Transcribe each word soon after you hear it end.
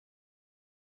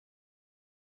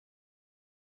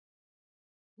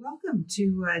Welcome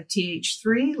to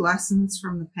TH3 Lessons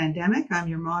from the Pandemic. I'm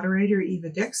your moderator, Eva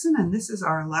Dixon, and this is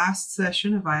our last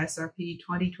session of ISRP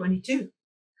 2022.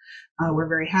 We're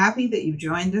very happy that you've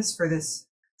joined us for this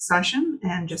session,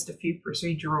 and just a few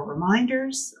procedural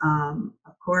reminders.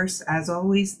 Of course, as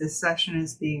always, this session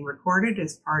is being recorded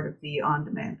as part of the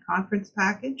on-demand conference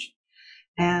package.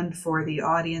 And for the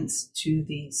audience to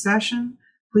the session,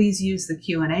 please use the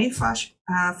Q&A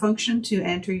function to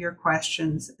enter your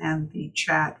questions and the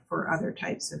chat for other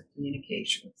types of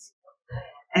communications.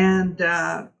 And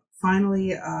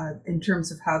finally, in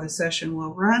terms of how the session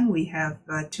will run, we have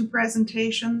two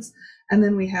presentations, and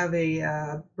then we have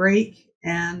a break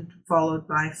and followed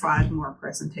by 5 more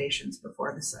presentations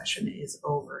before the session is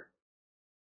over.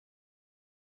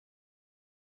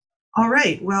 All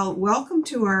right, well, welcome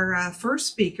to our first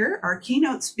speaker. Our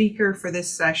keynote speaker for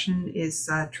this session is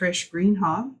Trish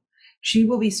Greenhalgh. She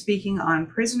will be speaking on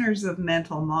Prisoners of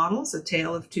Mental Models, A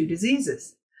Tale of Two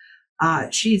Diseases.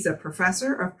 She's a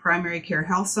professor of primary care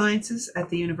health sciences at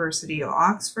the University of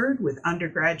Oxford with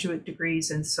undergraduate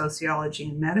degrees in sociology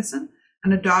and medicine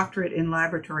and a doctorate in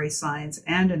laboratory science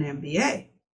and an MBA.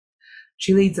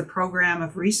 She leads a program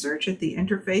of research at the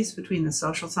interface between the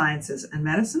social sciences and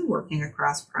medicine, working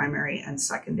across primary and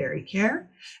secondary care.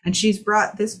 And she's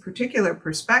brought this particular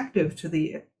perspective to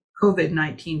the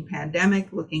COVID-19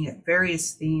 pandemic, looking at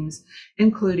various themes,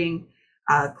 including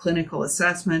clinical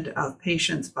assessment of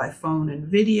patients by phone and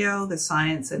video, the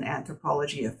science and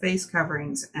anthropology of face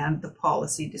coverings, and the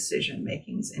policy decision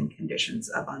makings in conditions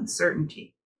of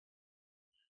uncertainty.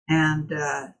 And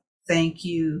thank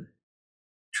you,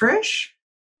 Trish.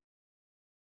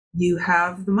 You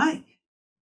have the mic.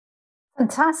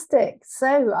 Fantastic.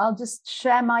 So I'll just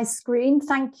share my screen.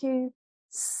 Thank you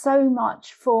so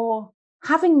much for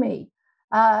having me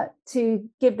to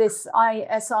give this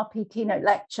ISRP keynote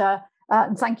lecture.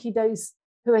 And thank you those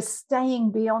who are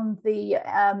staying beyond the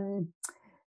end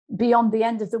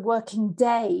of the working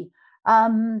day.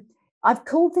 I've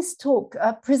called this talk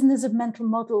Prisoners of Mental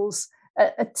Models,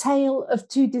 a Tale of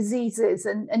Two Diseases.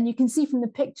 And you can see from the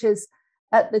pictures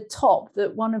at the top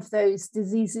that one of those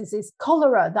diseases is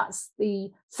cholera. That's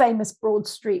the famous Broad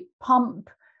Street pump,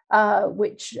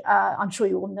 which I'm sure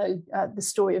you all know the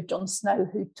story of John Snow,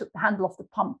 who took the handle off the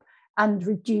pump and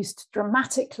reduced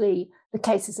dramatically the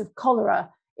cases of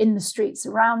cholera in the streets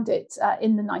around it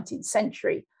in the 19th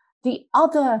century. The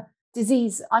other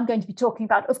disease I'm going to be talking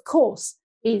about, of course,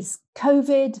 is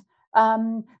COVID.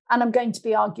 And I'm going to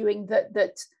be arguing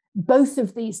that both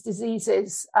of these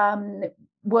diseases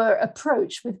were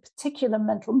approached with particular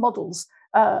mental models,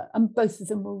 and both of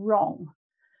them were wrong.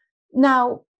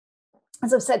 Now,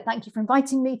 as I've said, thank you for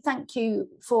inviting me. Thank you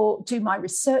to my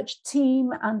research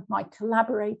team and my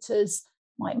collaborators,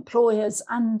 my employers,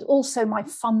 and also my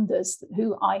funders,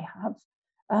 who I have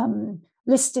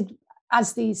listed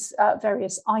as these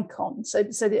various icons. So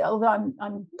that although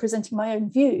I'm presenting my own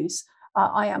views,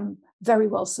 I am very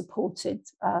well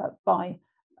supported by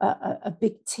a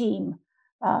big team.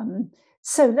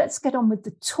 So let's get on with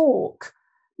the talk.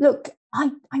 Look,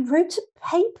 I wrote a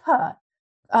paper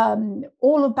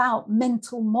all about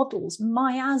mental models,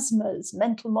 miasmas,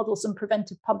 mental models and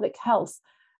preventive public health.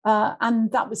 And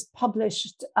that was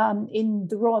published in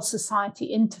the Royal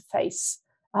Society Interface,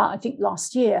 I think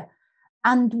last year.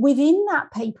 And within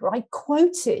that paper, I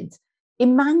quoted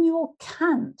Immanuel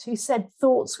Kant, who said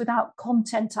thoughts without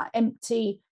content are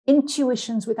empty,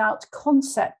 intuitions without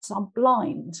concepts are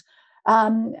blind.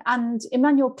 And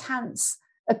Immanuel Kant's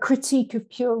A Critique of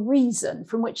Pure Reason,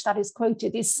 from which that is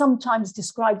quoted, is sometimes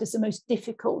described as the most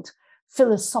difficult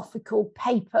philosophical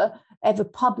paper ever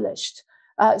published.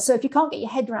 So if you can't get your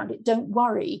head around it, don't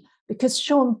worry, because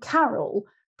Sean Carroll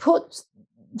put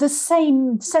the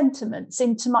same sentiments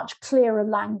into much clearer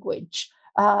language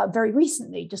very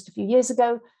recently, just a few years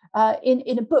ago,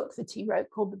 in a book that he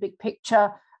wrote called The Big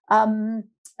Picture. And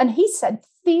he said,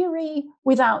 theory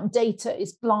without data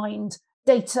is blind,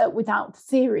 data without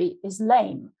theory is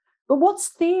lame. But what's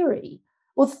theory?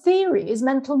 Well, theory is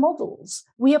mental models.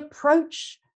 We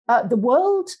approach the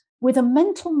world with a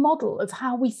mental model of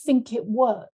how we think it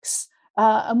works.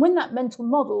 And when that mental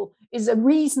model is a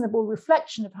reasonable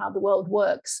reflection of how the world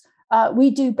works,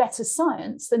 we do better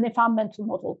science than if our mental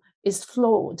model is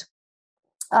flawed.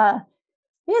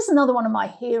 Here's another one of my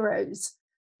heroes,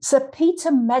 Sir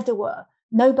Peter Medawar,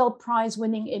 Nobel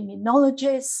Prize-winning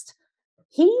immunologist.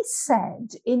 He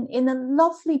said in a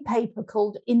lovely paper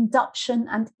called Induction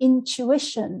and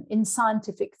Intuition in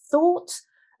Scientific Thought,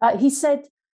 he said,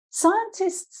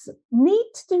 scientists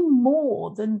need to do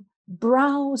more than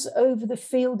browse over the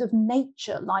field of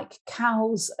nature like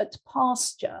cows at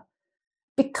pasture,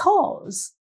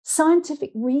 because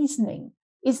scientific reasoning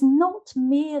is not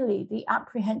merely the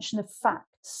apprehension of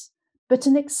facts, but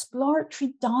an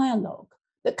exploratory dialogue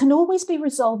that can always be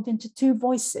resolved into two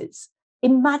voices,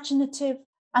 imaginative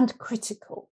and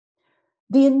critical.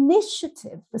 The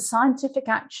initiative for scientific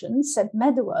action, said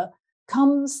Medawar,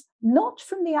 comes not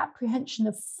from the apprehension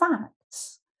of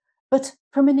facts, but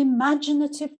from an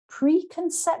imaginative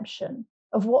preconception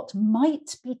of what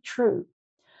might be true.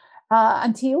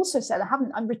 And he also said,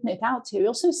 I've written it out here, he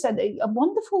also said a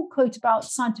wonderful quote about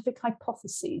scientific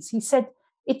hypotheses. He said,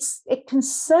 it can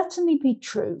certainly be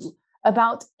true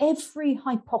about every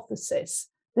hypothesis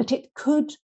that it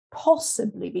could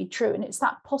possibly be true. And it's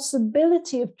that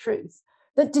possibility of truth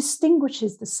that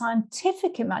distinguishes the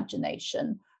scientific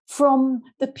imagination from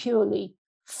the purely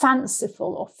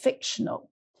fanciful or fictional.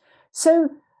 So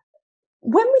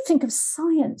when we think of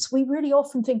science, we really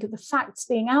often think of the facts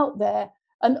being out there,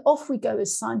 and off we go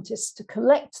as scientists to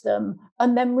collect them,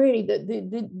 and then really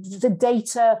the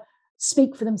data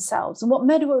speak for themselves. And what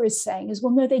Medawar is saying is,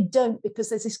 well, no, they don't, because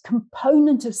there's this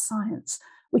component of science,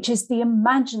 which is the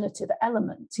imaginative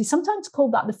element. He sometimes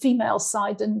called that the female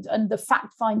side and the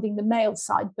fact-finding the male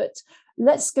side, but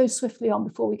let's go swiftly on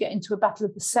before we get into a battle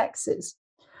of the sexes.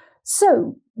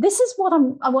 So this is what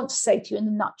I want to say to you in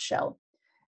a nutshell.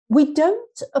 We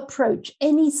don't approach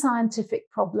any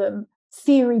scientific problem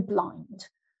theory blind.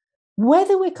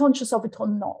 Whether we're conscious of it or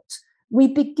not, we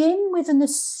begin with an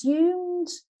assumed,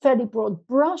 fairly broad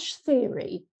brush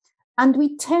theory, and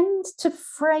we tend to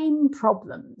frame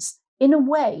problems in a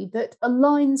way that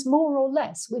aligns more or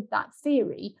less with that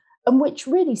theory, and which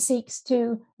really seeks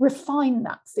to refine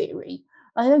that theory.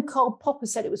 I know Karl Popper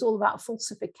said it was all about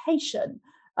falsification,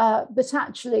 but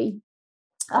actually,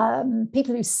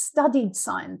 people who studied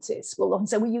scientists will often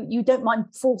say, well, you don't mind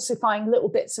falsifying little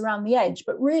bits around the edge,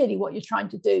 but really what you're trying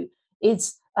to do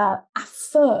is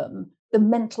affirm the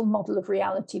mental model of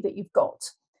reality that you've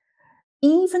got.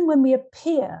 Even when we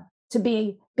appear to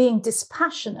be being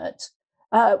dispassionate,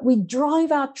 we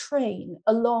drive our train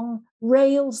along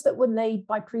rails that were laid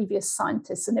by previous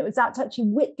scientists. And it was actually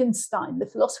Wittgenstein, the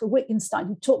philosopher Wittgenstein,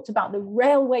 who talked about the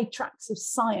railway tracks of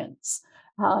science.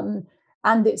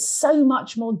 And it's so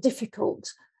much more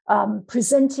difficult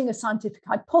presenting a scientific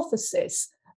hypothesis,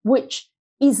 which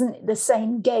isn't the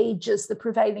same gauge as the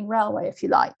prevailing railway, if you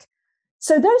like.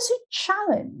 So those who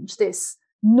challenge this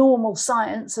normal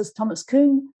science, as Thomas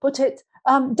Kuhn put it,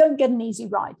 don't get an easy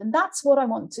ride. And that's what I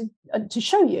want to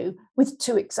show you with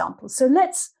two examples. So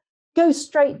let's go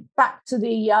straight back to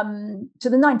the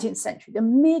 19th century, the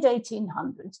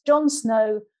mid-1800s. John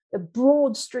Snow, the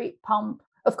Broad Street pump,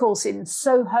 of course, in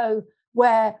Soho,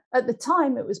 where at the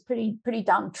time it was pretty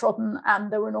downtrodden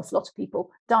and there were an awful lot of people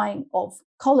dying of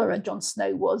cholera. John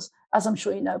Snow was, as I'm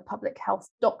sure you know, a public health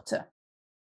doctor.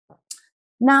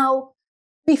 Now,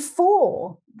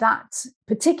 before that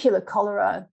particular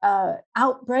cholera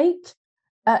outbreak,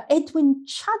 Edwin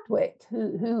Chadwick,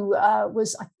 who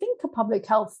was, I think, a public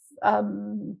health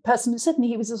person, certainly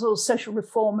he was a sort of social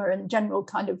reformer and general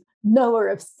kind of knower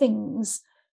of things,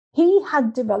 he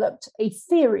had developed a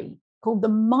theory called the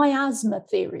miasma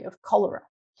theory of cholera.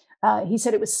 He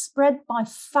said it was spread by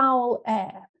foul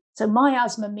air. So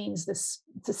miasma means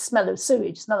the smell of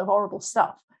sewage, smell of horrible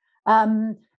stuff.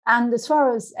 And as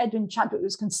far as Edwin Chadwick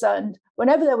was concerned,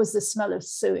 whenever there was the smell of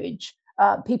sewage,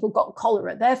 people got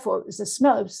cholera. Therefore, it was the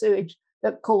smell of sewage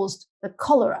that caused the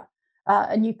cholera.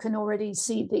 And you can already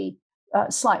see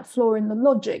the slight flaw in the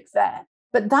logic there.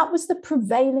 But that was the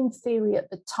prevailing theory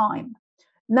at the time.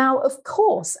 Now, of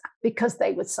course, because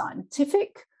they were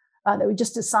scientific, they were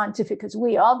just as scientific as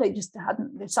we are,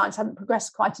 the science hadn't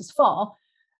progressed quite as far.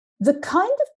 The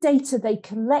kind of data they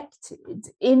collected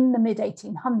in the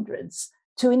mid-1800s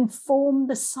to inform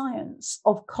the science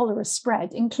of cholera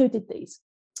spread included these: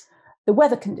 the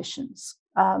weather conditions,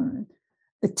 the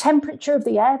temperature of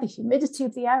the air, the humidity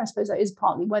of the air, I suppose that is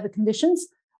partly weather conditions,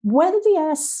 whether the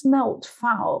air smelt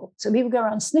foul, so people go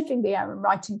around sniffing the air and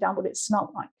writing down what it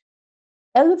smelt like,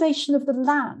 elevation of the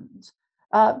land,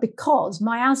 because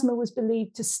miasma was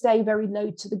believed to stay very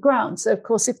low to the ground. So, of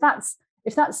course, if that's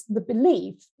the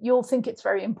belief, you'll think it's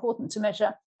very important to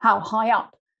measure how high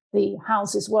up the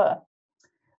houses were.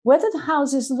 Whether the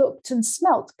houses looked and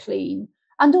smelt clean,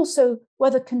 and also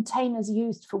whether containers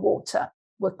used for water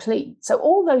were clean. So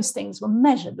all those things were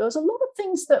measured. There was a lot of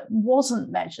things that wasn't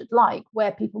measured, like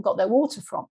where people got their water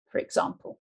from, for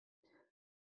example.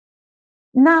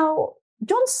 Now,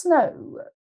 John Snow,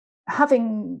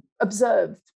 having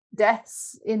observed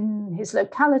deaths in his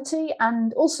locality,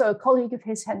 and also a colleague of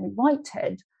his, Henry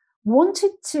Whitehead,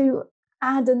 wanted to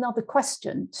add another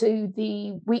question to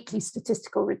the weekly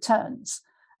statistical returns.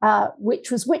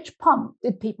 which was which pump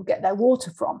did people get their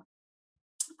water from?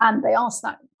 And they asked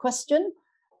that question.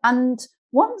 And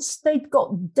once they'd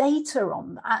got data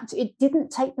on that, it didn't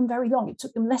take them very long. It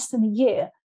took them less than a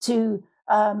year to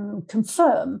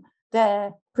confirm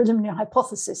their preliminary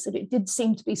hypothesis that it did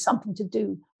seem to be something to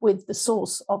do with the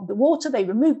source of the water. They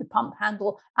removed the pump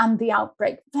handle and the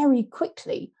outbreak very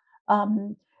quickly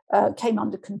came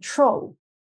under control.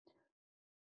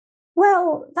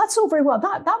 Well, that's all very well.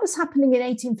 That was happening in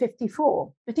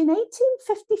 1854. But in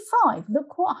 1855,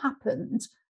 look what happened.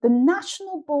 The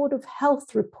National Board of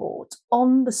Health report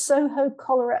on the Soho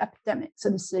cholera epidemic. So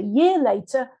this is a year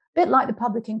later, a bit like the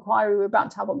public inquiry we're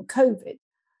about to have on COVID.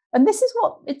 And this is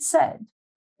what it said.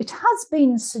 It has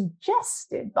been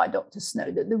suggested by Dr.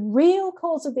 Snow that the real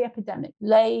cause of the epidemic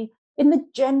lay in the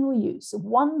general use of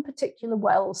one particular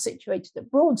well situated at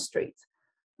Broad Street.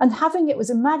 And having, it was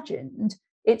imagined,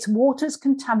 its waters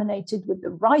contaminated with the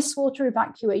rice water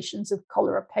evacuations of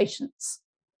cholera patients.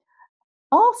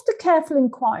 After careful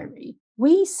inquiry,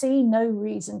 we see no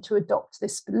reason to adopt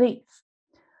this belief.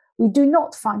 We do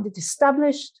not find it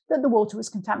established that the water was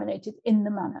contaminated in the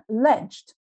manner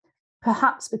alleged,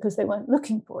 perhaps because they weren't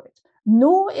looking for it,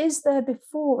 nor is there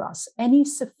before us any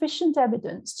sufficient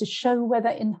evidence to show whether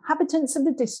inhabitants of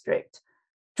the district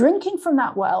drinking from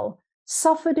that well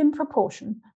suffered in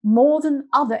proportion more than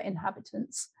other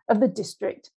inhabitants of the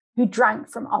district who drank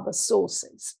from other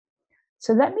sources.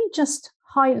 So let me just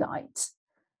highlight,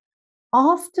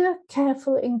 after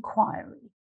careful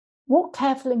inquiry, what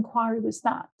careful inquiry was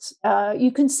that?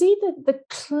 You can see that the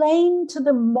claim to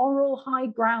the moral high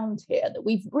ground here, that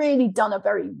we've really done a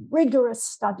very rigorous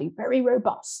study, very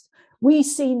robust. We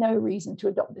see no reason to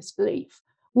adopt this belief.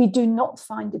 We do not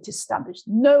find it established,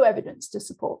 no evidence to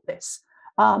support this.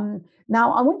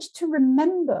 Now, I want you to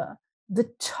remember the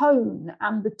tone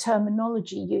and the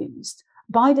terminology used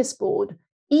by this board,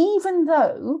 even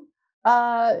though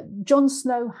John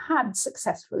Snow had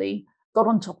successfully got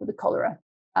on top of the cholera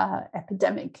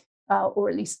epidemic, or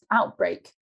at least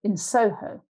outbreak in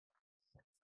Soho.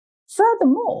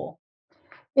 Furthermore,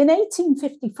 in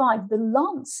 1855, the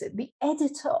Lancet, the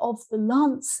editor of the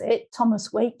Lancet,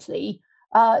 Thomas Whately,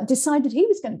 decided he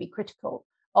was going to be critical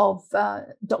of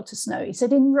Dr. Snow. He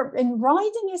said, in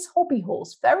riding his hobby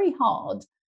horse very hard,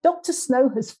 Dr. Snow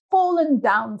has fallen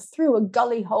down through a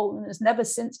gully hole and has never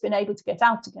since been able to get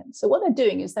out again. So what they're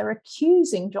doing is they're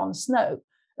accusing John Snow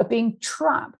of being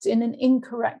trapped in an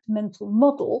incorrect mental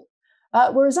model,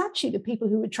 whereas actually the people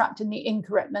who were trapped in the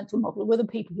incorrect mental model were the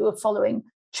people who were following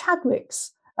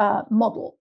Chadwick's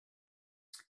model.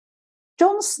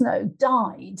 John Snow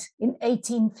died in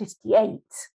 1858.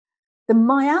 The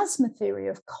miasma theory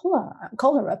of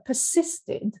cholera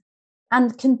persisted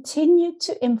and continued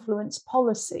to influence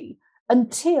policy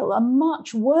until a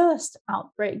much worse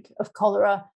outbreak of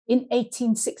cholera in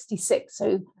 1866,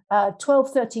 so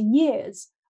 12, 13 years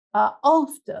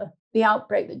after the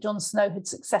outbreak that John Snow had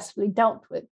successfully dealt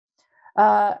with.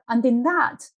 And in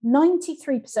that,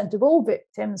 93% of all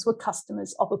victims were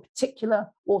customers of a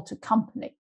particular water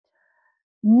company.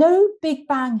 No big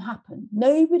bang happened.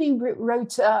 Nobody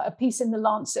wrote a piece in the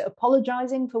Lancet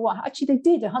apologizing for what, actually they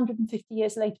did 150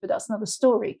 years later, but that's another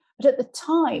story. But at the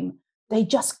time, they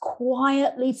just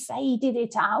quietly faded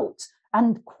it out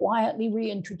and quietly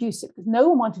reintroduced it because no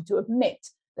one wanted to admit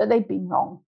that they'd been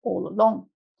wrong all along.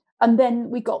 And then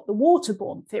we got the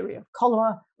waterborne theory of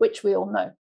cholera, which we all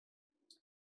know.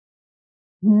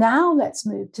 Now let's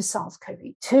move to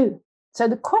SARS-CoV-2. So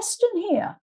the question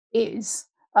here is,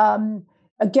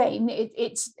 again,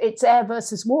 it's air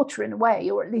versus water in a way,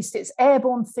 or at least it's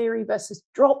airborne theory versus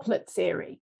droplet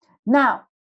theory. Now,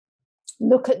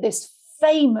 look at this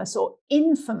famous or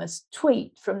infamous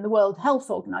tweet from the World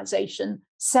Health Organization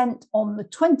sent on the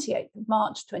 28th of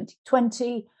March,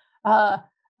 2020.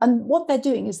 And what they're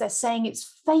doing is they're saying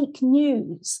it's fake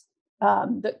news,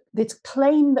 that this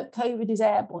claim that COVID is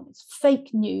airborne, it's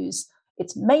fake news.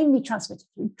 It's mainly transmitted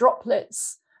through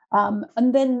droplets.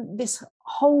 And then this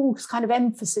whole kind of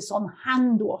emphasis on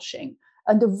hand washing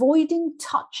and avoiding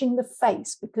touching the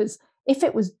face, because if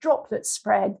it was droplet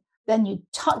spread, then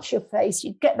you'd touch your face,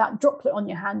 you'd get that droplet on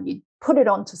your hand, you'd put it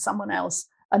onto someone else,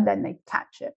 and then they'd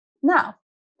catch it. Now,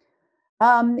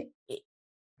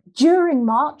 during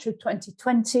March of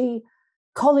 2020,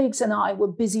 colleagues and I were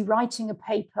busy writing a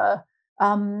paper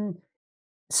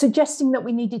suggesting that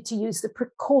we needed to use the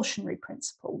precautionary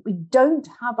principle. We don't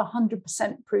have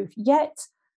 100% proof yet,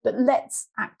 but let's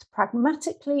act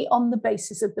pragmatically on the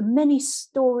basis of the many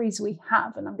stories we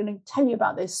have. And I'm going to tell you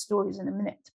about those stories in a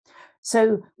minute.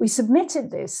 So we submitted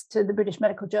this to the British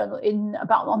Medical Journal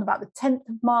on about the 10th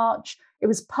of March. It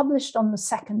was published on the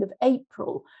 2nd of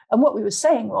April. And what we were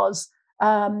saying was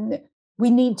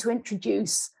we need to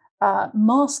introduce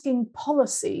masking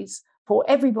policies for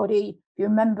everybody. If you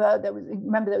remember, there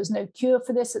was no cure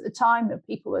for this at the time.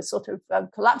 People were sort of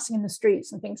collapsing in the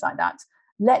streets and things like that.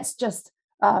 Let's just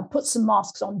put some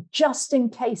masks on just in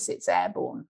case it's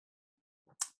airborne.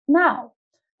 Now,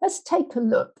 let's take a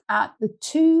look at the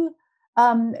two,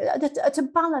 at a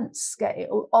balance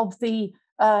scale of the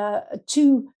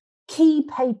two key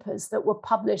papers that were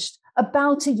published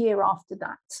about a year after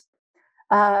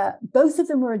that. Both of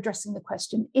them were addressing the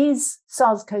question, is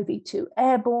SARS-CoV-2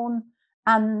 airborne?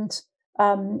 And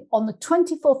on the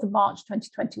 24th of March,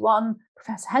 2021,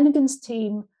 Professor Hennigan's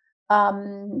team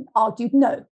argued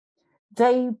no.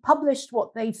 They published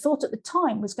what they thought at the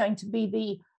time was going to be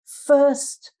the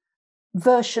first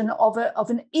version of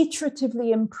an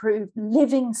iteratively improved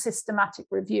living systematic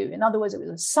review. In other words, it was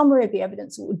a summary of the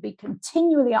evidence that would be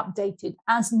continually updated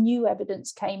as new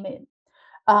evidence came in.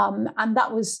 And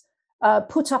that was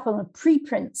put up on a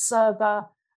preprint server.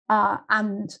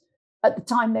 And at the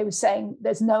time, they were saying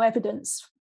there's no evidence,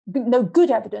 no good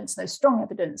evidence, no strong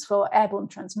evidence for airborne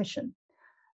transmission.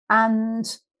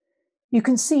 And you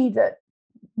can see that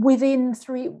within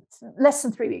less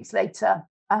than 3 weeks later,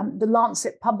 the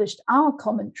Lancet published our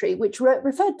commentary, which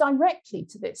referred directly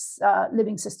to this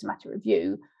living systematic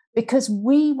review, because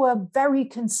we were very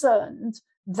concerned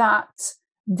that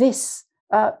this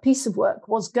piece of work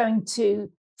was going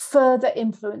to further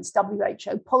influence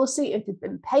WHO policy. It had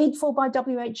been paid for by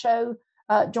WHO.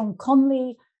 John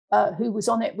Conley, who was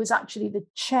on it, was actually the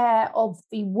chair of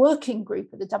the working group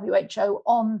at the WHO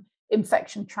on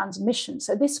infection transmission.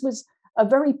 So this was a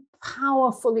very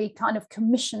powerfully kind of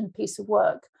commissioned piece of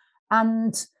work.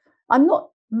 And I'm not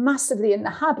massively in the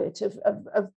habit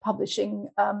of publishing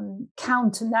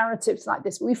counter narratives like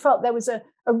this. We felt there was a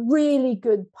really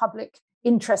good public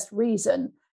interest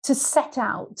reason to set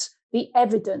out the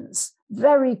evidence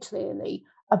very clearly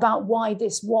about why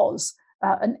this was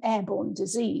an airborne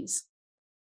disease.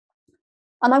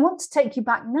 And I want to take you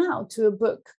back now to a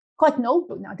book, quite an old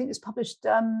book now. I think it was published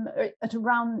in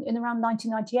around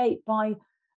 1998 by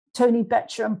Tony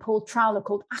Betcher and Paul Trowler,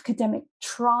 called Academic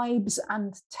Tribes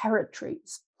and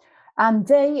Territories. And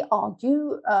they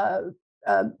argue,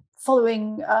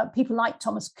 following people like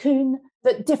Thomas Kuhn,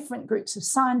 that different groups of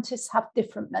scientists have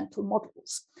different mental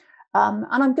models. And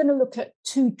I'm going to look at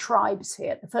two tribes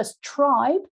here. The first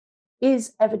tribe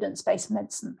is evidence-based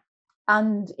medicine.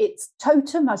 And its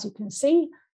totem, as you can see,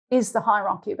 is the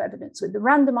hierarchy of evidence, with the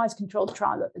randomized controlled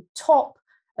trial at the top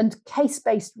and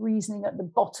case-based reasoning at the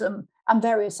bottom, and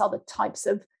various other types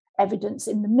of evidence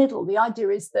in the middle. The idea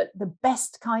is that the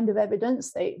best kind of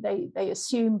evidence, they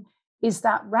assume, is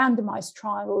that randomized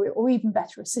trial, or even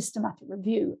better, a systematic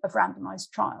review of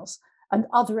randomized trials. And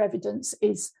other evidence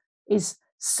is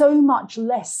so much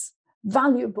less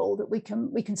valuable that we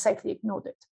can safely ignore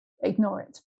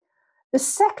it. The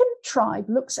second tribe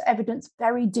looks at evidence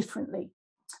very differently.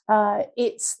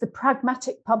 It's the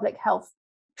pragmatic public health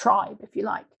tribe, if you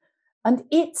like. And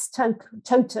its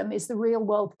totem is the real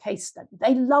world case study.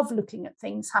 They love looking at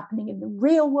things happening in the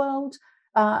real world.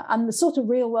 And the sort of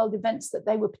real world events that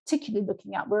they were particularly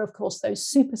looking at were, of course, those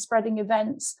super spreading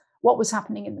events, what was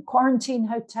happening in the quarantine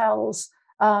hotels,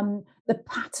 the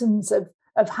patterns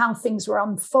of how things were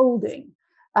unfolding.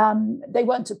 They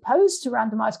weren't opposed to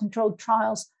randomized controlled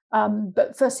trials,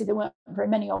 but firstly, there weren't very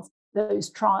many of those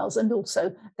trials, and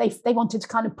also they wanted to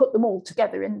kind of put them all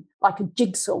together in like a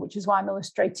jigsaw, which is why I'm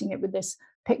illustrating it with this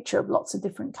picture of lots of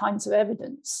different kinds of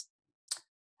evidence.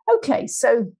 Okay,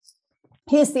 so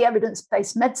here's the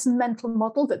evidence-based medicine mental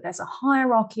model, that there's a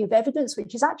hierarchy of evidence,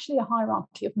 which is actually a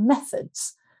hierarchy of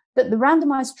methods, that the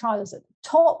randomized trial is at the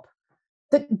top,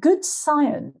 that good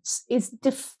science is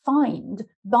defined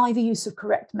by the use of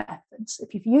correct methods.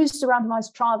 If you've used a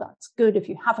randomized trial, that's good. If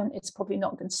you haven't, it's probably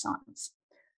not good science.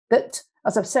 That,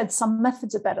 as I've said, some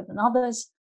methods are better than others.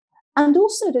 And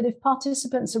also that if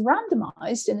participants are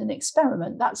randomized in an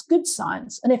experiment, that's good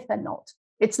science. And if they're not,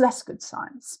 it's less good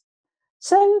science.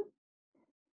 So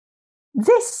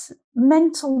this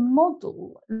mental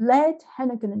model led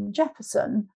Hennigan and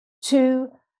Jefferson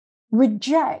to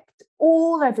reject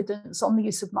all evidence on the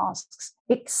use of masks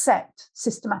except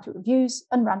systematic reviews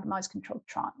and randomized controlled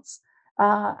trials.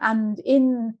 And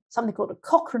in something called a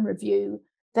Cochrane review,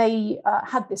 they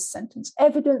had this sentence: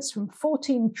 evidence from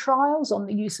 14 trials on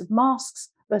the use of masks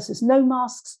versus no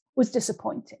masks was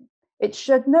disappointing. It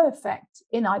showed no effect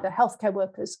in either healthcare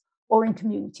workers or in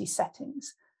community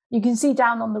settings. You can see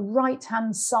down on the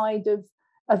right-hand side of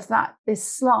this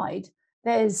slide,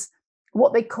 there's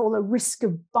what they call a risk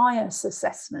of bias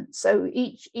assessment. So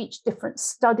each different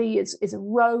study is a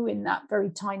row in that very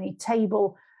tiny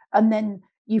table, and then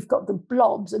you've got the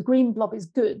blobs. A green blob is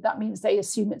good. That means they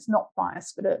assume it's not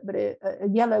biased, but a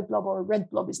yellow blob or a red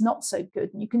blob is not so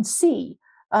good. And you can see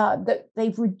that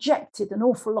they've rejected an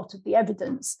awful lot of the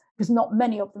evidence because not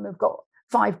many of them have got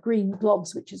 5 green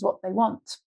blobs, which is what they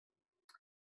want.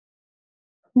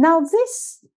 Now,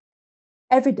 this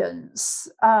evidence,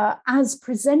 as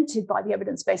presented by the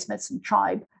evidence-based medicine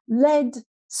tribe, led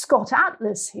Scott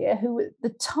Atlas here, who at the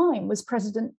time was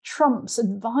President Trump's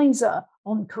advisor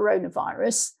on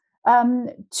coronavirus,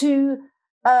 to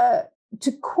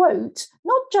quote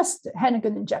not just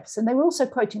Hennigan and Jefferson, they were also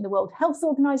quoting the World Health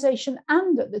Organization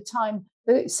and at the time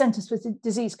the Centers for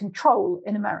Disease Control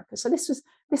in America. So this was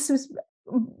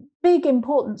big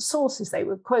important sources they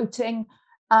were quoting.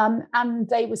 And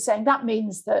they were saying that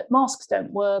means that masks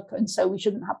don't work, and so we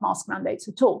shouldn't have mask mandates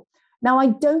at all. Now, I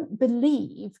don't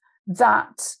believe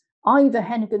that either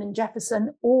Hennigan and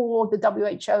Jefferson or the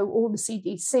WHO or the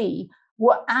CDC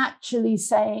were actually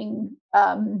saying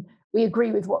we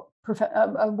agree with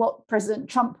what President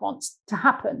Trump wants to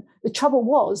happen. The trouble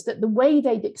was that the way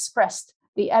they'd expressed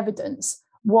the evidence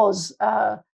was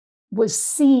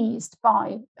seized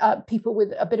by people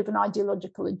with a bit of an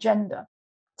ideological agenda.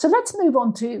 So let's move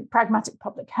on to pragmatic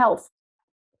public health.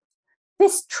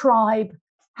 This tribe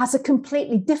has a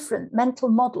completely different mental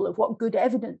model of what good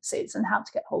evidence is and how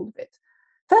to get hold of it.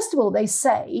 First of all, they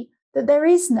say that there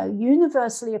is no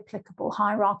universally applicable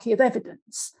hierarchy of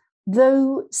evidence,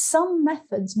 though some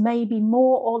methods may be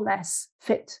more or less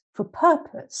fit for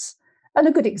purpose. And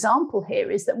a good example here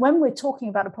is that when we're talking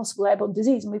about a possible airborne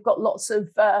disease, and we've got lots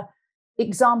of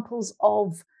examples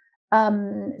of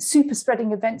super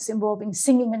spreading events involving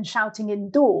singing and shouting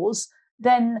indoors,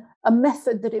 then a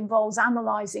method that involves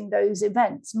analysing those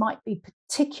events might be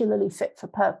particularly fit for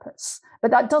purpose.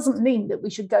 But that doesn't mean that we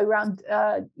should go around,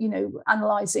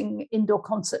 analysing indoor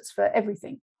concerts for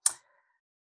everything.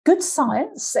 Good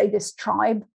science, say this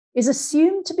tribe, is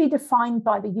assumed to be defined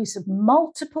by the use of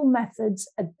multiple methods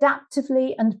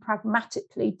adaptively and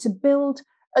pragmatically to build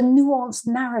a nuanced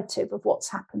narrative of what's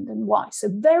happened and why. So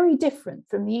very different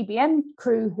from the EBM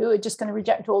crew who are just going to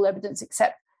reject all evidence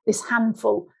except this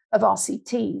handful of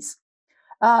RCTs.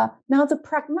 Now, the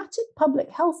pragmatic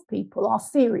public health people are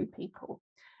theory people.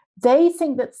 They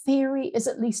think that theory is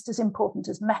at least as important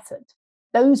as method.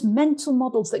 Those mental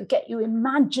models that get you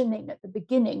imagining at the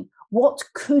beginning, what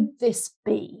could this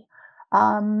be?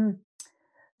 The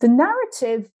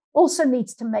narrative also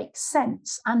needs to make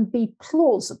sense and be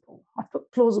plausible. I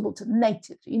put plausible to the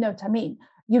native, you know what I mean?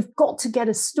 You've got to get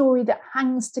a story that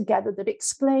hangs together, that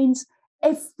explains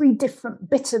every different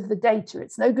bit of the data.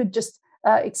 It's no good just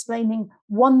explaining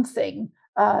one thing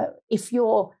if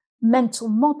your mental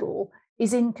model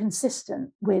is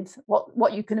inconsistent with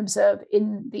what you can observe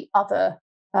in the other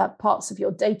parts of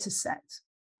your data set.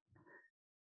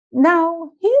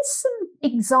 Now, here's some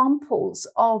examples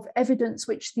of evidence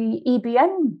which the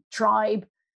EBM tribe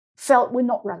felt were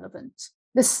not relevant.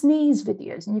 The sneeze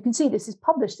videos, and you can see this is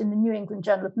published in the New England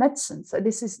Journal of Medicine, so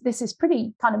this is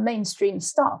pretty kind of mainstream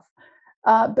stuff.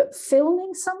 But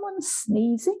filming someone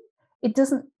sneezing,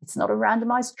 it's not a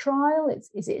randomized trial.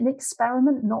 Is it an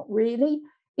experiment? Not really.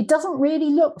 It doesn't really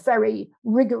look very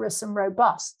rigorous and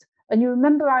robust. And you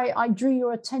remember I drew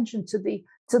your attention to the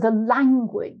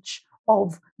language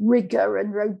of rigor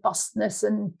and robustness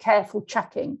and careful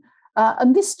checking.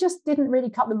 And this just didn't really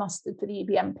cut the mustard for the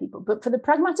EBM people. But for the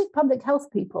pragmatic public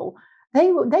health people,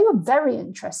 they were very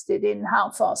interested in how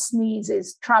far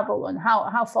sneezes travel and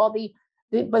how far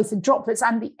both the droplets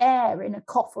and the air in a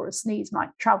cough or a sneeze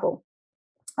might travel.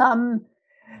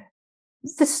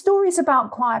 The stories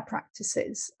about choir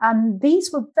practices, and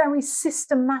these were very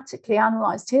systematically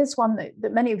analysed. Here's one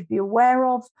that many of you are aware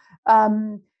of,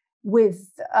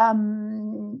 this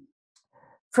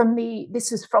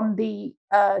is from the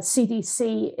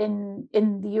CDC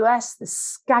in the US, the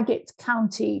Skagit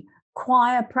County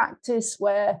choir practice,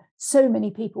 where so many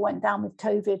people went down with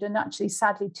COVID and actually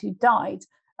sadly 2 died.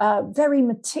 Very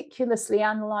meticulously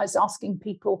analysed, asking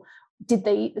people, did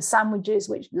they eat the sandwiches?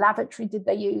 Which lavatory did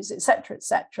they use, etc.,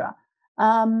 etc.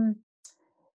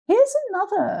 Here's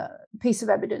another piece of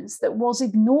evidence that was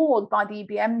ignored by the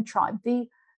EBM tribe,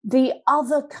 the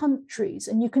other countries.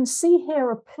 And you can see here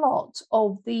a plot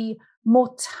of the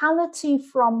mortality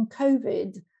from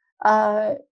COVID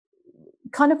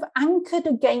kind of anchored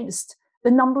against the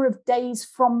number of days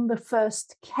from the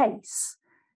first case.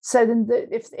 So then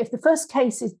if the first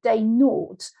case is day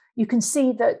 0, you can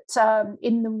see that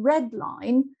in the red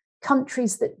line,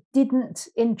 countries that didn't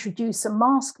introduce a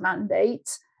mask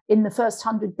mandate in the first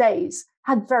 100 days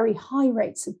had very high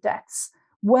rates of deaths,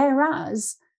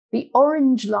 whereas the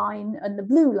orange line and the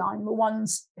blue line were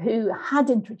ones who had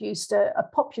introduced a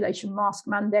population mask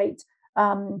mandate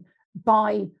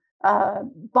by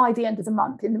the end of the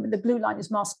month. The blue line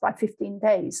is masked by 15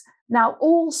 days. Now,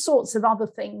 all sorts of other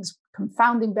things,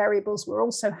 confounding variables, were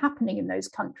also happening in those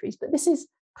countries, but this is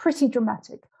pretty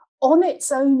dramatic. On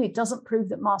its own, it doesn't prove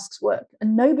that masks work,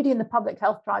 and nobody in the public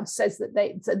health tribe says that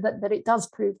it does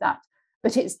prove that.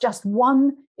 But it's just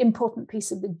one important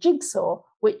piece of the jigsaw,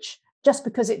 which, just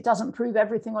because it doesn't prove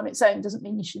everything on its own, doesn't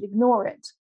mean you should ignore it.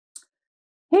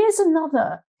 Here's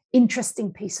another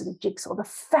interesting piece of the jigsaw, the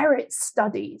ferret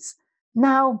studies.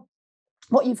 Now,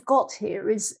 what you've got here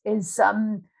is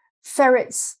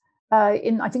ferrets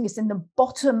I think it's in the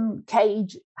bottom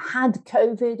cage had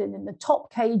COVID, and in the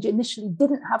top cage initially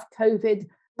didn't have COVID,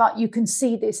 but you can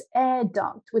see this air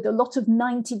duct with a lot of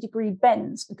 90-degree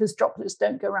bends because droplets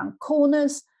don't go around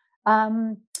corners.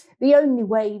 The only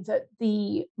way that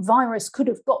the virus could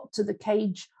have got to the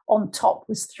cage on top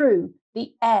was through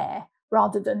the air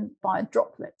rather than by a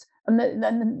droplet. And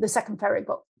then the second ferret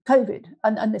got COVID,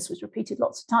 and this was repeated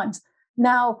lots of times.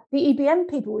 Now, the EBM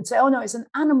people would say, oh no, it's an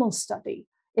animal study.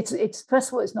 It's first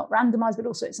of all, it's not randomized, but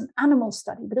also it's an animal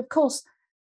study. But of course,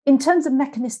 in terms of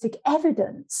mechanistic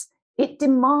evidence, it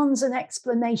demands an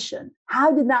explanation.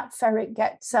 How did that ferret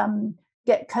get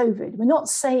COVID? We're not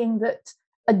saying that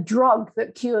a drug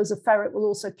that cures a ferret will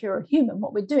also cure a human.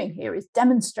 What we're doing here is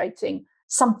demonstrating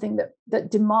something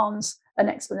that demands an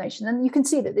explanation. And you can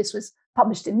see that this was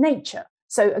published in Nature.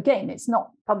 So again, it's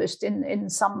not published in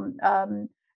some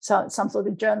sort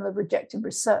of journal of rejected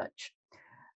research.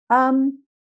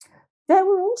 There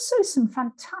were also some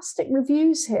fantastic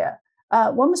reviews here.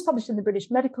 One was published in the British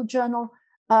Medical Journal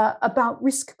about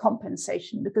risk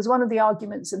compensation, because one of the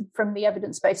arguments from the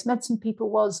evidence-based medicine people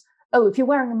was, oh, if you're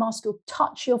wearing a mask, you'll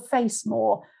touch your face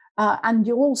more, and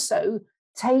you'll also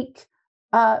take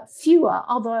fewer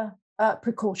other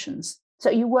precautions. So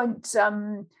you won't,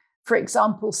 for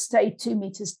example, stay 2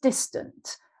 meters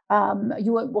distant.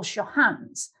 You won't wash your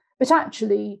hands. But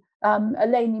actually,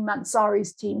 Eleni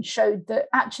Manzari's team showed that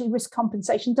actually risk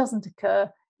compensation doesn't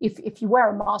occur. If you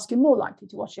wear a mask, you're more likely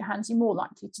to wash your hands, you're more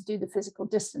likely to do the physical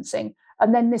distancing.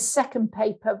 And then this second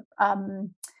paper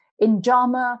in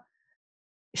JAMA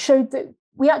showed that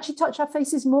we actually touch our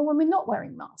faces more when we're not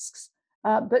wearing masks.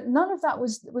 But none of that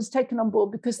was taken on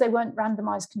board because they weren't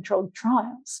randomized controlled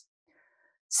trials.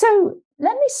 So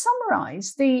let me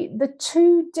summarize the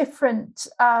two different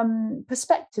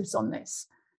perspectives on this.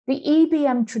 The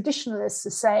EBM traditionalists are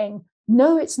saying,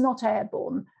 no, it's not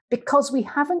airborne because we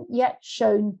haven't yet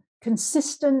shown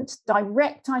consistent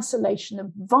direct isolation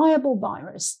of viable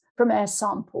virus from air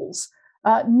samples,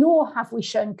 nor have we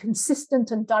shown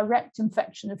consistent and direct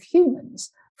infection of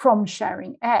humans from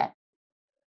sharing air.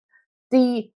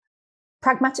 The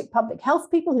pragmatic public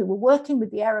health people who were working with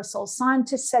the aerosol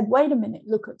scientists said, wait a minute,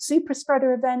 look at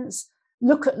superspreader events,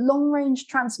 look at long-range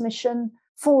transmission,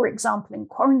 for example, in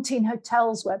quarantine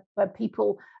hotels where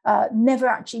people never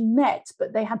actually met,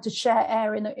 but they had to share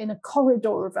air in a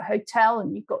corridor of a hotel,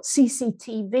 and you've got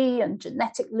CCTV and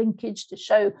genetic linkage to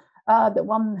show that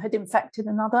one had infected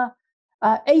another.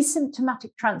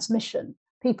 Asymptomatic transmission,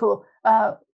 people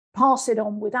pass it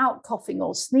on without coughing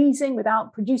or sneezing,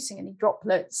 without producing any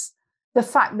droplets. The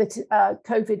fact that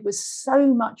COVID was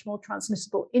so much more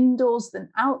transmissible indoors than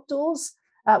outdoors,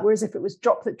 whereas if it was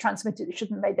droplet transmitted, it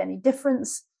shouldn't have made any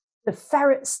difference. The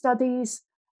ferret studies,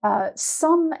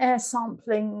 some air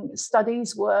sampling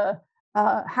studies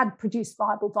had produced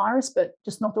viable virus, but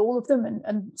just not all of them.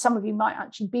 And some of you might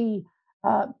actually be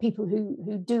people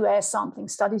who do air sampling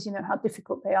studies, you know how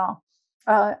difficult they are.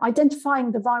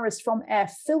 Identifying the virus from air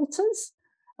filters,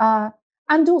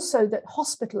 and also that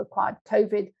hospital-acquired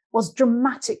COVID was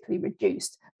dramatically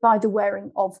reduced by the wearing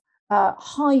of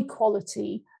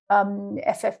high-quality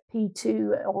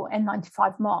FFP2 or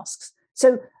N95 masks.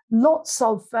 So lots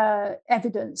of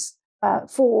evidence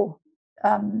for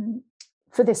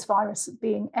this virus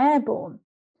being airborne.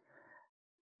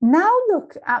 Now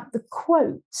look at the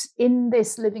quote in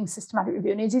this living systematic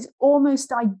review, and it is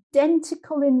almost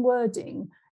identical in wording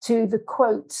to the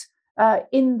quote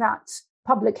in that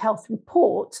public health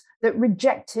report that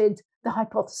rejected the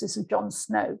hypothesis of John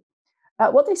Snow.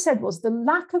 What they said was the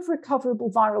lack of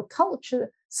recoverable viral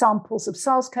culture samples of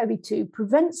SARS-CoV-2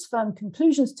 prevents firm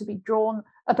conclusions to be drawn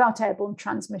about airborne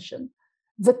transmission.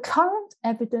 The current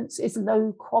evidence is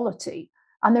low quality,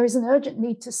 and there is an urgent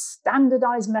need to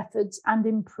standardize methods and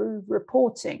improve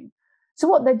reporting. So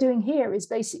what they're doing here is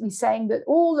basically saying that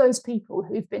all those people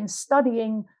who've been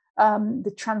studying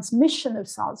the transmission of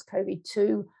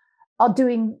SARS-CoV-2 are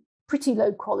doing pretty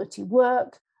low quality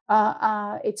work.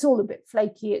 It's all a bit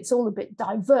flaky, it's all a bit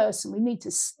diverse, and we need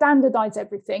to standardize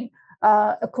everything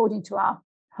according to our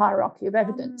hierarchy of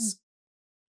evidence.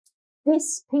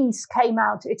 This piece came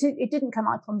out, it didn't come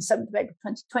out on the 7th of April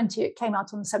 2020, it came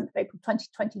out on the 7th of April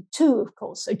 2022, of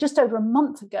course, so just over a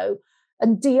month ago.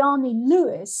 And Diani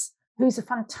Lewis, who's a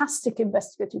fantastic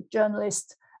investigative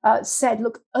journalist, said,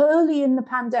 look, early in the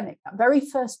pandemic, that very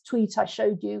first tweet I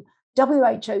showed you,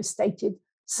 WHO stated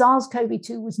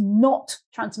SARS-CoV-2 was not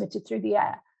transmitted through the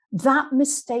air. That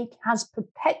mistake has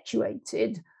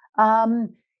perpetuated.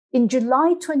 In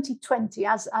July 2020,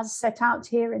 as set out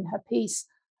here in her piece,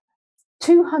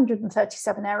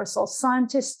 237 aerosol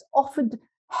scientists offered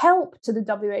help to the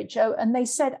WHO, and they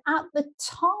said at the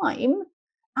time,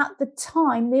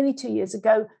 nearly 2 years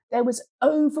ago, there was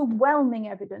overwhelming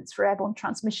evidence for airborne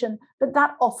transmission, but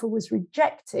that offer was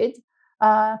rejected.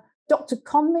 Dr.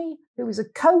 Conley, who was a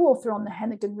co-author on the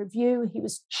Hennigan Review, he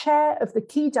was chair of the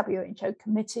key WHO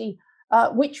committee,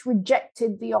 which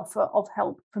rejected the offer of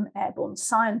help from airborne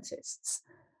scientists.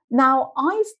 Now,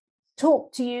 I've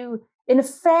talked to you in a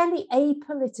fairly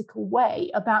apolitical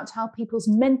way about how people's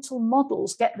mental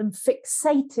models get them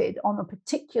fixated on a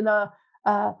particular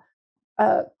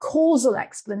causal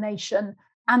explanation,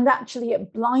 and actually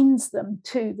it blinds them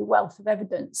to the wealth of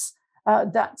evidence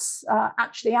that's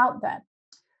actually out there.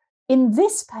 In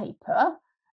this paper,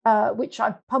 which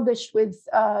I've published with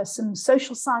some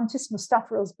social scientists,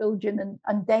 Mustafa Özbilgin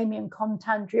and Damian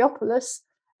Contandriopoulos,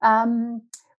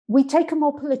 we take a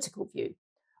more political view.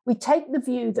 We take the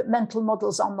view that mental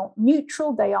models are not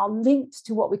neutral, they are linked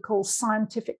to what we call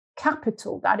scientific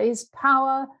capital, that is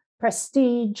power,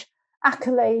 prestige,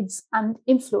 accolades, and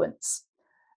influence.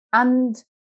 And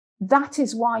that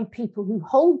is why people who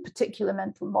hold particular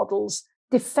mental models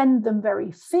defend them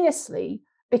very fiercely,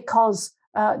 because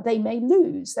they may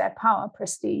lose their power,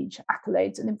 prestige,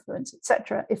 accolades, and influence,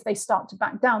 etc., if they start to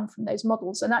back down from those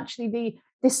models. And actually,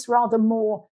 this rather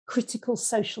more critical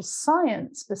social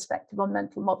science perspective on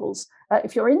mental models,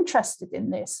 if you're interested in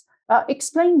this,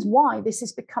 explains why this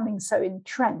is becoming so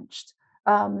entrenched.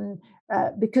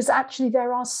 Because actually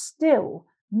there are still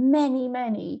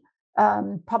many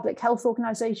public health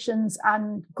organizations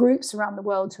and groups around the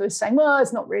world who are saying, well,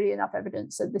 there's not really enough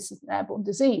evidence that this is an airborne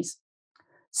disease.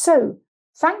 So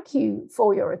thank you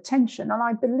for your attention. And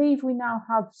I believe we now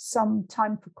have some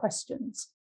time for questions.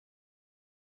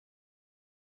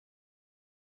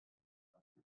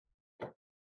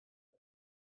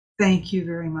 Thank you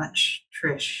very much,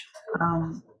 Trish.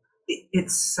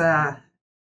 It's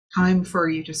time for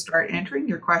you to start entering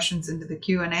your questions into the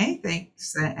Q&A.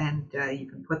 Thanks, and you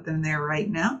can put them there right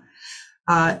now.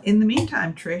 In the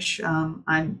meantime, Trish,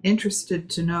 I'm interested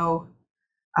to know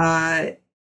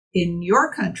in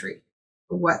your country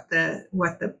what the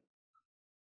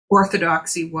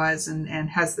orthodoxy was, and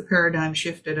has the paradigm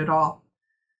shifted at all?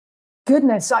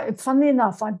 Goodness, funnily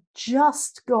enough, I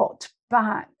just got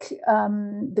back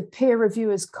the peer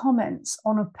reviewers' comments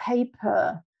on a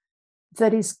paper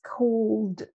that is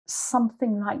called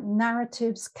something like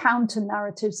Narratives,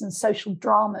 Counter-Narratives and Social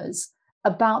Dramas,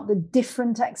 about the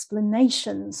different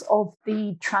explanations of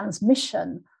the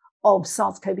transmission of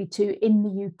SARS-CoV-2 in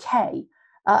the UK.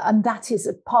 And that is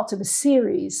a part of a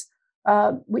series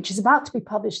which is about to be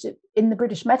published in the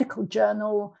British Medical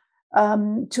Journal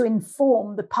to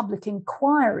inform the public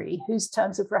inquiry, whose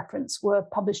terms of reference were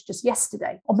published just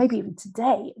yesterday, or maybe even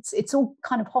today. It's all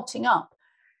kind of hotting up.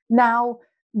 Now,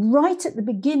 right at the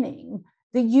beginning,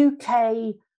 the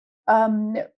UK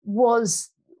was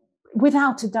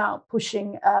without a doubt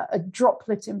pushing a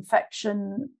droplet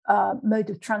infection mode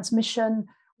of transmission.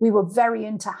 We were very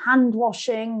into hand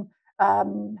washing,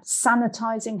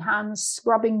 sanitizing hands,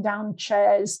 scrubbing down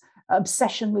chairs,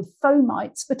 obsession with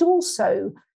fomites, but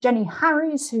also Jenny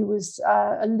Harries, who was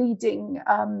a leading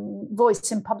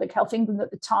voice in Public Health England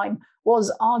at the time,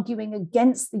 was arguing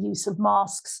against the use of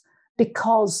masks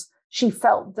because she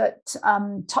felt that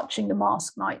touching the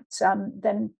mask might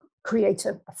then create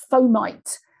a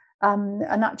fomite.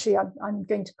 And actually, I'm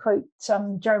going to quote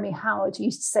Jeremy Howard, who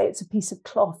used to say it's a piece of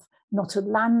cloth, not a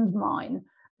landmine.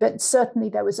 But certainly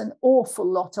there was an awful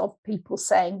lot of people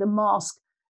saying the mask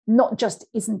not just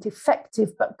isn't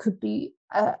effective, but could be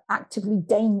actively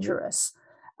dangerous.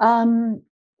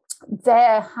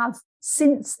 There have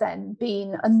since then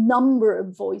been a number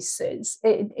of voices.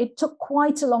 It took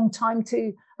quite a long time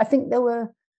to, I think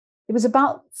it was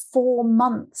about 4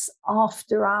 months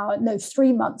after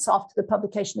 3 months after the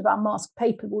publication of our mask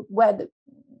paper,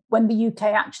 when the UK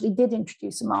actually did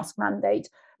introduce a mask mandate.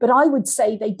 But I would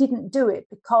say they didn't do it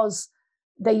because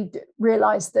they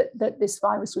realized that this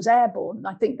virus was airborne.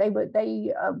 I think they were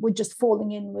just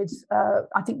falling in with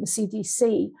I think the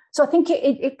CDC. So I think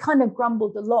it kind of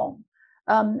grumbled along,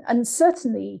 and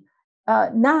certainly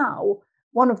now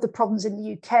one of the problems in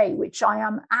the UK, which I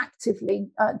am actively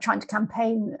trying to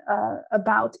campaign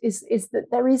about, is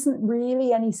that there isn't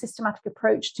really any systematic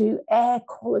approach to air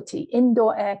quality,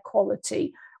 indoor air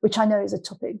quality, which I know is a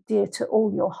topic dear to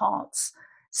all your hearts.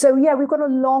 So yeah, we've got a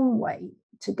long way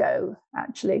to go,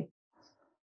 actually.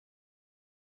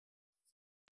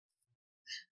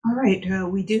 All right,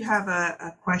 we do have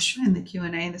a question in the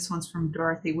Q&A. This one's from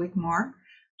Dorothy Wigmore.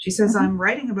 She says, I'm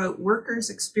writing about workers'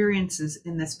 experiences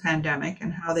in this pandemic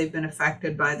and how they've been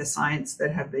affected by the science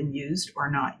that have been used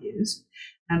or not used.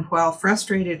 And while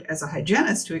frustrated as a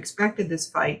hygienist who expected this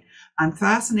fight, I'm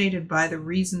fascinated by the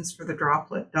reasons for the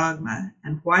droplet dogma.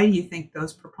 And why do you think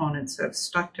those proponents have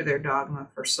stuck to their dogma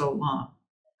for so long?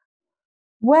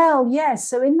 Well, yes.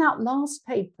 So in that last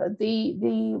paper,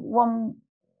 the one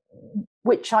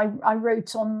which I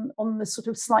wrote on the sort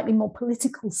of slightly more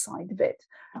political side of it,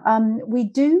 we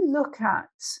do look at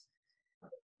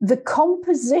the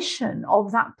composition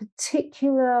of that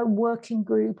particular working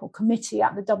group or committee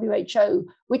at the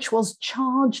WHO, which was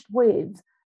charged with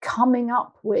coming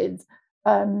up with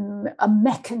a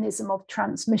mechanism of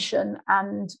transmission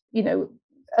and,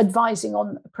 advising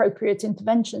on appropriate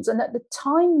interventions. And at the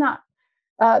time that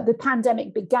the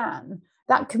pandemic began,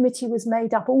 that committee was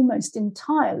made up almost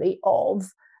entirely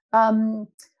of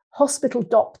hospital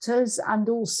doctors and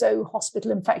also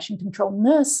hospital infection control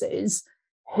nurses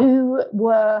who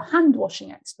were hand washing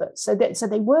experts. So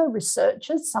they were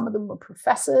researchers, some of them were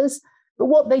professors, but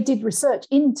what they did research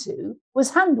into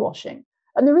was hand washing.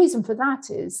 And the reason for that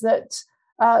is that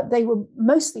they were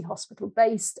mostly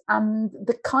hospital-based, and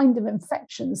the kind of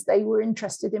infections they were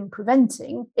interested in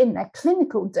preventing in their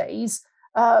clinical days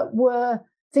were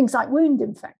things like wound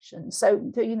infections. So,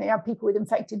 you have people with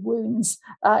infected wounds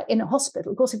in a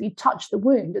hospital. Of course, if you touch the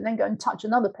wound and then go and touch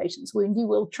another patient's wound, you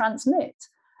will transmit.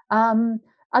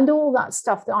 And all that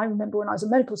stuff that I remember when I was a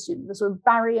medical student, the sort of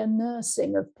barrier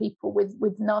nursing of people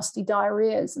with nasty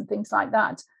diarrheas and things like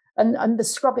that. And the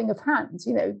scrubbing of hands,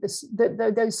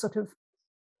 those sort of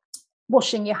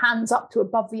washing your hands up to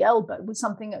above the elbow was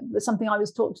something I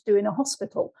was taught to do in a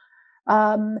hospital.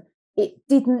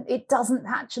 It doesn't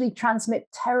actually transmit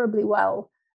terribly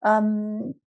well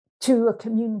to a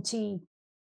community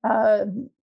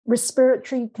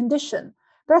respiratory condition.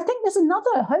 But I think there's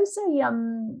another, Jose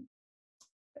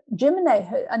Jimenez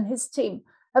and his team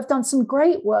have done some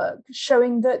great work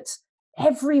showing that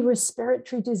every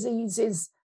respiratory disease is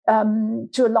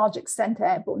to a large extent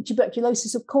airborne.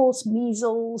 Tuberculosis, of course,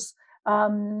 measles,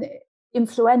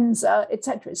 influenza,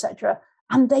 etc., etc.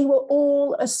 And they were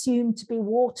all assumed to be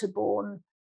waterborne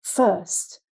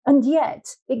first. And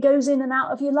yet it goes in and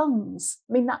out of your lungs.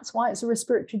 I mean, that's why it's a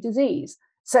respiratory disease.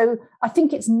 So I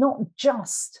think it's not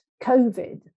just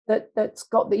COVID that's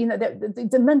got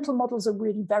the mental models are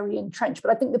really very entrenched.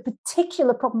 But I think the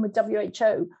particular problem with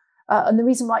WHO and the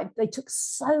reason why they took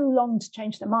so long to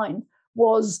change their mind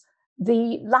was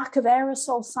the lack of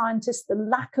aerosol scientists, the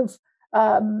lack of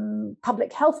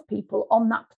public health people on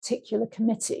that particular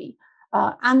committee.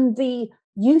 And the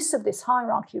use of this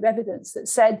hierarchy of evidence that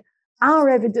said, our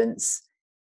evidence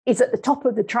is at the top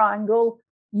of the triangle,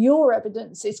 your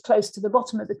evidence is close to the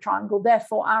bottom of the triangle,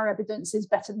 therefore our evidence is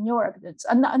better than your evidence.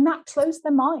 And that closed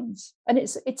their minds. And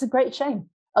it's a great shame.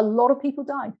 A lot of people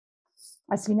died,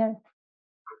 as we know.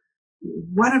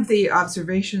 One of the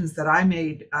observations that I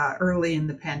made early in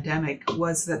the pandemic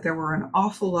was that there were an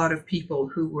awful lot of people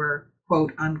who were,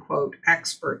 quote unquote,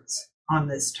 experts on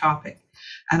this topic.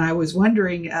 And I was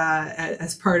wondering,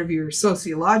 as part of your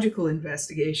sociological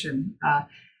investigation,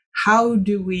 how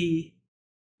do we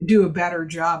do a better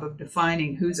job of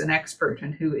defining who's an expert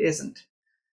and who isn't?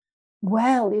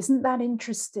 Well, isn't that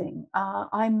interesting?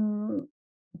 I'm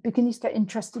beginning to get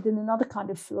interested in another kind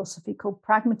of philosophy called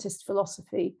pragmatist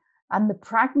philosophy. And the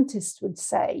pragmatist would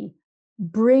say,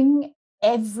 bring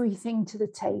everything to the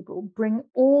table, bring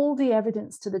all the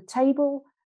evidence to the table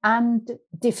and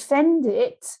defend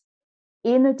it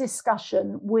in a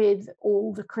discussion with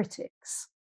all the critics.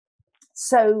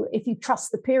 So if you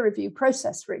trust the peer review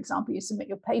process, for example, you submit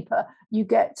your paper, you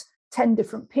get 10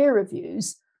 different peer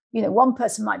reviews. One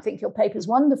person might think your paper is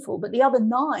wonderful, but the other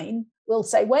 9 will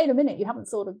say, wait a minute, you haven't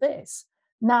thought of this.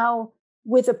 Now,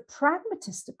 with a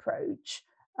pragmatist approach,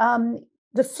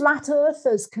 the flat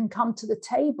earthers can come to the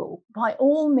table. By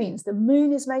all means, the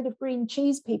moon is made of green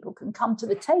cheese people can come to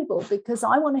the table, because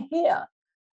I want to hear,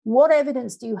 what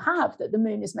evidence do you have that the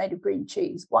moon is made of green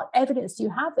cheese? What evidence do you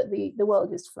have that the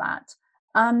world is flat?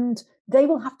 and they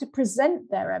will have to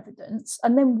present their evidence,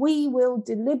 and then we will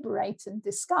deliberate and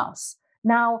discuss.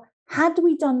 Now, had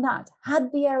we done that,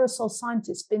 had the aerosol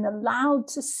scientists been allowed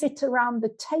to sit around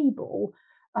the table,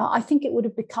 I think it would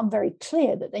have become very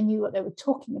clear that they knew what they were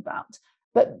talking about.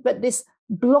 But this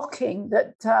blocking,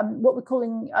 that what we're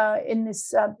calling in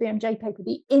this BMJ paper,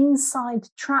 the inside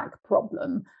track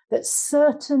problem, that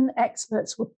certain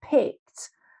experts were picked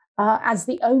as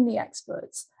the only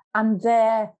experts, and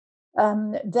their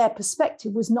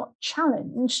perspective was not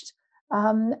challenged,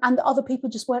 and other people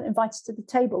just weren't invited to the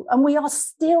table. And we are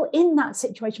still in that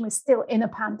situation. We're still in a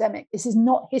pandemic. This is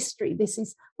not history. This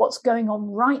is what's going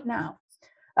on right now.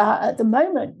 At the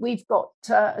moment, we've got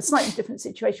a slightly different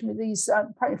situation with these,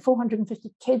 probably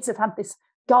 450 kids have had this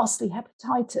ghastly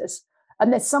hepatitis.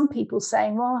 And there's some people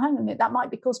saying, well, hang on a minute, that might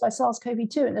be caused by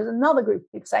SARS-CoV-2. And there's another group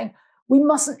of people saying, we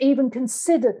mustn't even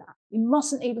consider that. We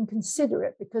mustn't even consider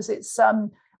it because it's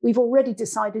we've already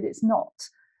decided it's not.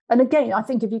 And again, I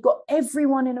think if you've got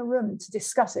everyone in a room to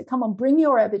discuss it, come on, bring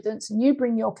your evidence and you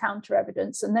bring your counter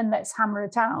evidence, and then let's hammer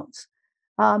it out.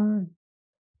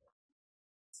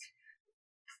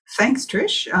 Thanks,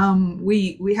 Trish.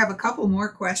 We have a couple more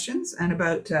questions and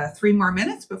about 3 more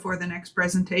minutes before the next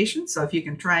presentation. So if you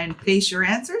can try and pace your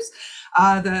answers.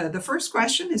 The first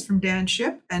question is from Dan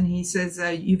Ship, and he says,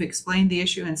 you've explained the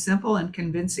issue in simple and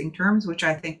convincing terms, which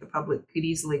I think the public could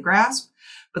easily grasp,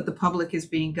 but the public is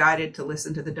being guided to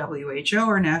listen to the WHO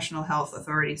or national health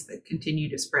authorities that continue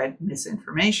to spread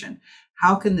misinformation.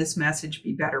 How can this message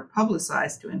be better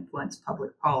publicized to influence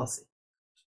public policy?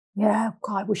 Yeah,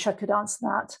 God, I wish I could answer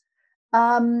that.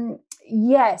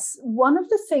 Yes, one of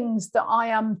the things that I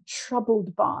am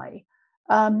troubled by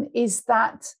is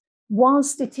that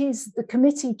whilst it is the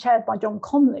committee chaired by John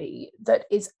Conley that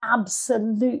is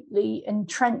absolutely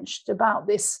entrenched about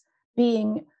this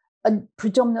being a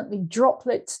predominantly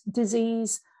droplet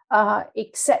disease,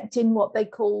 except in what they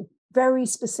call very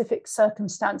specific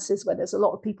circumstances where there's a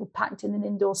lot of people packed in an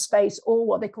indoor space, or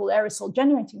what they call aerosol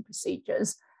generating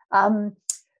procedures,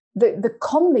 the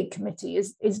Conley committee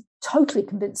is totally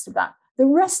convinced of that. The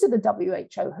rest of the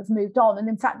WHO have moved on. And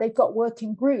in fact, they've got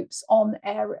working groups on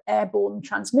airborne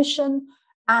transmission.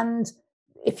 And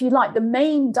if you like, the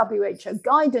main WHO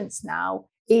guidance now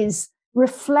is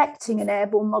reflecting an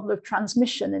airborne model of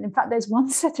transmission. And in fact, there's one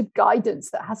set of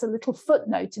guidance that has a little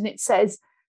footnote, and it says,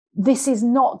 this is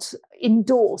not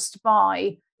endorsed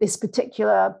by this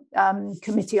particular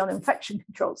committee on infection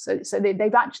control. So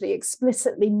they've actually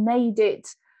explicitly made it,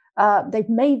 they've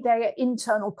made their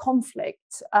internal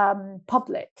conflict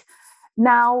public.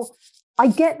 Now, I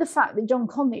get the fact that John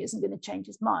Conley isn't going to change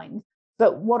his mind,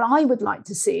 but what I would like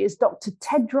to see is Dr.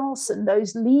 Tedros and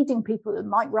those leading people,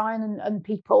 Mike Ryan and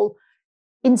people,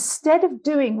 instead of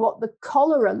doing what the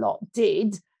cholera lot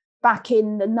did back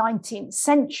in the 19th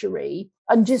century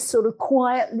and just sort of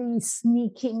quietly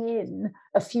sneaking in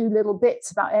a few little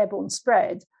bits about airborne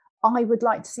spread, I would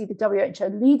like to see the WHO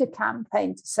lead a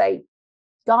campaign to say,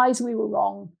 guys, we were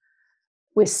wrong.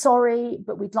 We're sorry,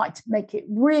 but we'd like to make it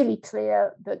really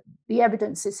clear that the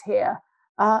evidence is here.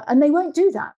 And they won't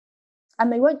do that.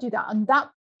 And they won't do that. And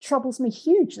that troubles me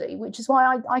hugely, which is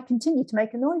why I continue to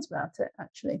make a noise about it,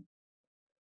 actually.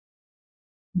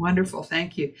 Wonderful.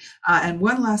 Thank you. And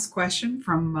one last question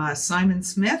from Simon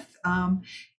Smith.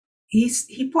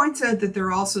 He points out that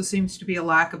there also seems to be a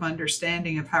lack of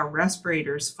understanding of how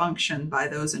respirators function by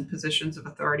those in positions of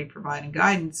authority providing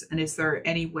guidance. And is there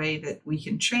any way that we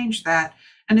can change that?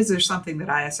 And is there something that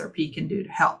ISRP can do to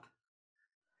help?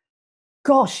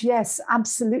 Gosh, yes,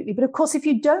 absolutely. But of course, if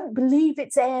you don't believe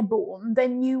it's airborne,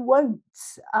 then you won't.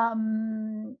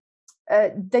 Then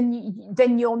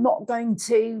you're not going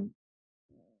to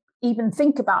even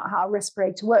think about how a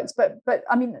respirator works. But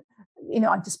I mean, you know,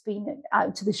 I've just been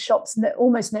out to the shops and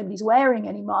almost nobody's wearing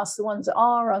any masks. The ones that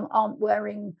aren't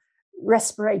wearing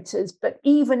respirators. But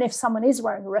even if someone is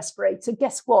wearing a respirator,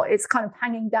 guess what? It's kind of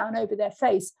hanging down over their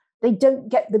face. They don't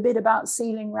get the bit about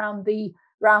sealing round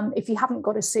if you haven't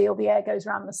got a seal, the air goes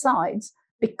around the sides.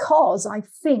 Because I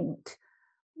think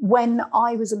when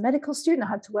I was a medical student, I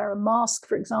had to wear a mask,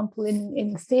 for example,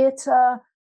 in theatre.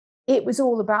 It was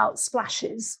all about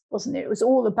splashes, wasn't it? It was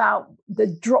all about the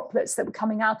droplets that were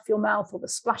coming out of your mouth or the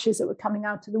splashes that were coming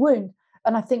out of the wound.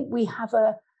 And I think we have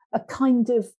a kind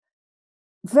of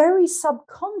very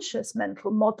subconscious mental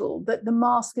model that the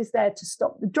mask is there to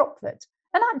stop the droplet.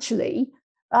 And actually,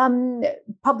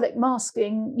 public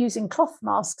masking using cloth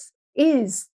masks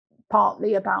is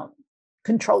partly about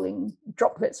controlling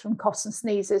droplets from coughs and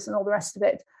sneezes and all the rest of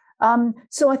it.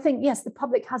 So I think, yes, the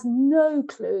public has no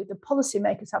clue. The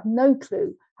policymakers have no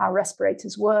clue how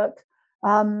respirators work.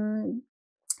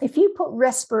 if you put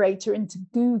respirator into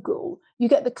Google, you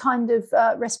get the kind of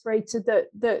respirator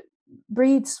that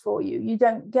breathes for you. You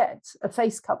don't get a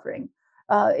face covering.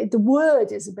 The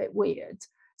word is a bit weird.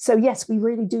 So yes, we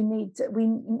really do need to,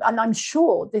 and I'm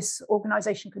sure this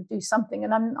organisation could do something.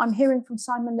 And I'm hearing from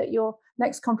Simon that your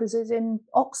next conference is in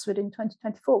Oxford in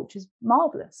 2024, which is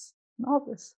marvellous,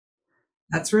 marvellous.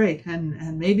 That's right,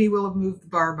 and maybe we'll have moved the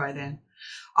bar by then.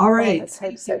 All right, let's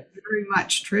hope so. Thank you very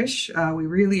much, Trish. We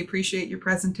really appreciate your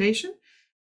presentation.